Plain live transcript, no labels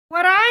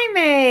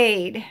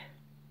made.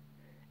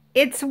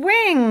 It's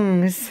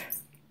wings.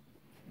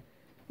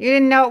 You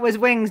didn't know it was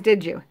wings,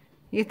 did you?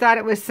 You thought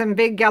it was some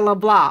big yellow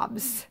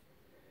blobs.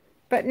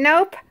 But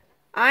nope,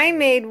 I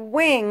made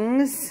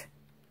wings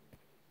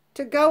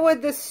to go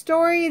with the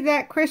story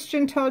that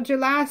Christian told you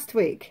last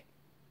week.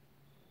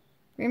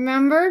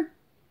 Remember?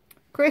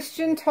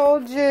 Christian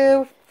told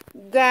you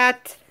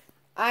that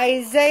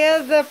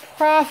Isaiah the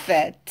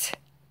prophet.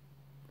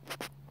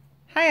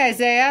 Hi,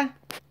 Isaiah.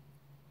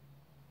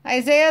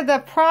 Isaiah the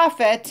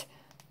prophet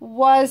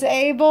was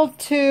able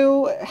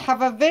to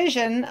have a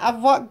vision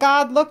of what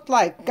God looked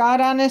like,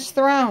 God on his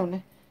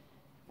throne.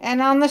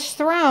 And on this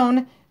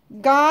throne,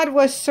 God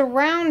was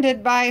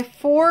surrounded by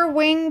 4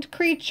 winged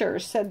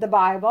creatures, said the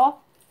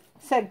Bible,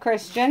 said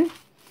Christian.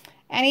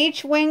 And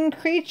each winged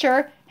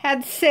creature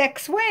had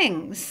 6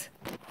 wings.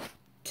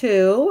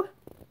 2,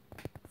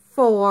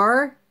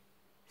 4,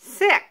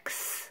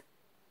 6.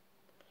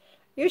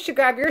 You should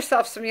grab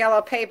yourself some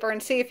yellow paper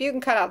and see if you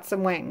can cut out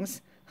some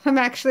wings. I'm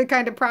actually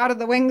kind of proud of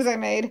the wings I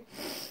made.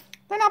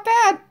 They're not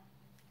bad.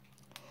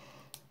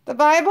 The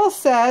Bible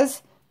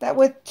says that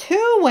with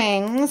 2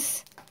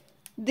 wings,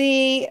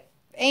 the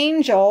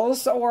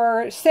angels,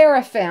 or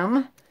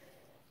seraphim,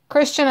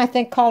 Christian I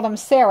think called them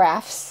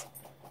seraphs.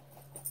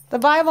 The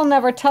Bible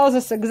never tells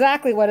us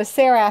exactly what a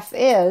seraph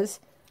is,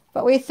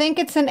 but we think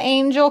it's an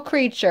angel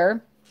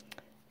creature.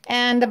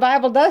 And the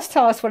Bible does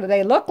tell us what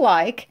they look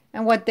like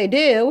and what they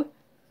do.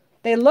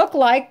 They look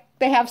like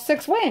they have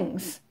 6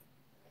 wings.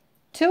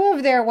 2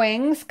 of their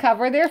wings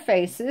cover their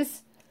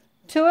faces,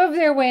 2 of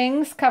their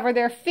wings cover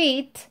their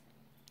feet,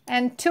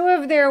 and 2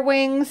 of their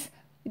wings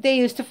they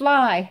use to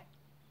fly.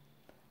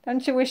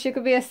 Don't you wish you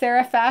could be a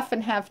seraph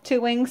and have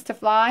 2 wings to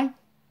fly?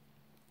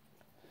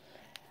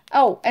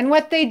 Oh, and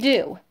what they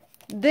do.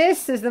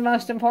 This is the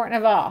most important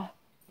of all.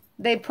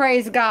 They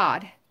praise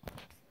God.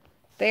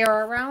 They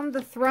are around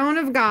the throne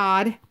of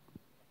God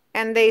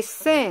and they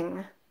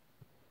sing,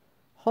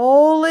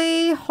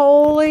 "Holy,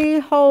 holy,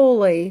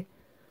 holy.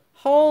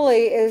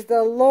 Holy is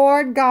the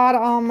Lord God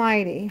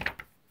Almighty."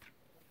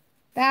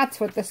 That's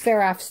what the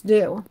seraphs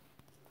do.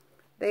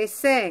 They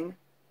sing,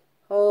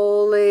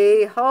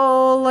 "Holy,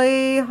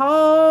 holy,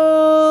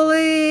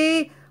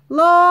 holy,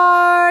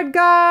 Lord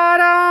God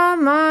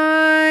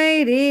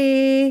Almighty.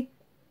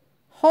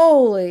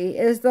 Holy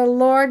is the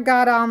Lord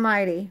God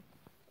Almighty."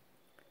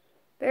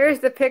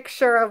 There's the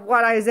picture of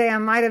what Isaiah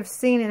might have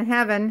seen in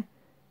heaven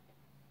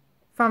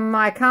from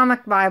my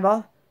comic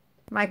Bible,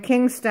 my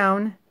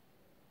Kingstone.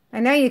 I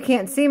know you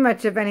can't see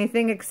much of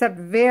anything except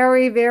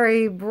very,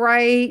 very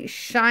bright,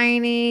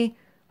 shiny,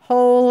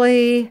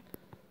 holy.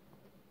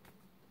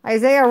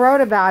 Isaiah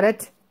wrote about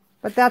it,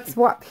 but that's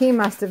what he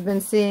must have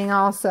been seeing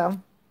also.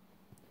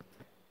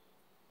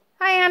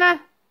 Hi,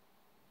 Anna.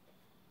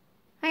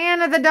 Hi,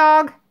 Anna the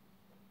dog.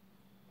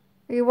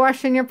 Are you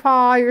washing your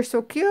paw? You're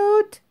so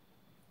cute.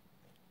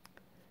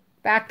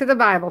 Back to the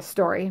Bible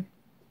story.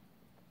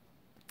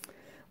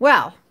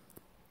 Well,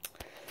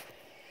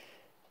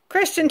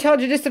 Christian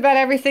told you just about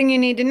everything you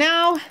need to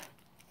know,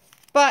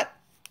 but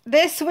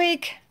this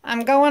week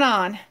I'm going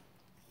on.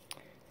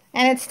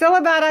 And it's still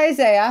about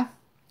Isaiah.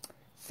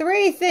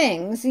 3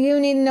 things you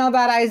need to know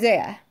about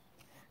Isaiah.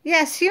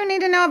 Yes, you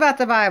need to know about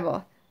the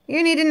Bible.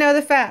 You need to know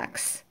the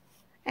facts.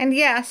 And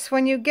yes,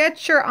 when you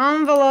get your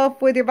envelope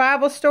with your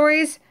Bible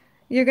stories,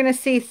 you're going to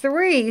see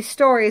 3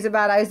 stories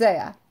about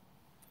Isaiah.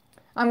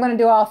 I'm going to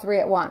do all 3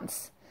 at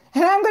once.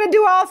 And I'm going to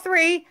do all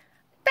 3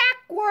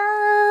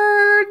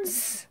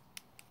 backwards.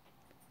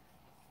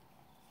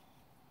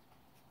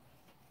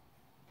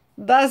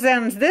 Thus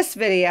ends this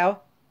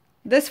video.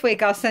 This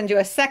week I'll send you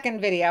a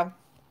second video,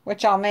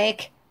 which I'll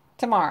make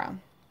tomorrow.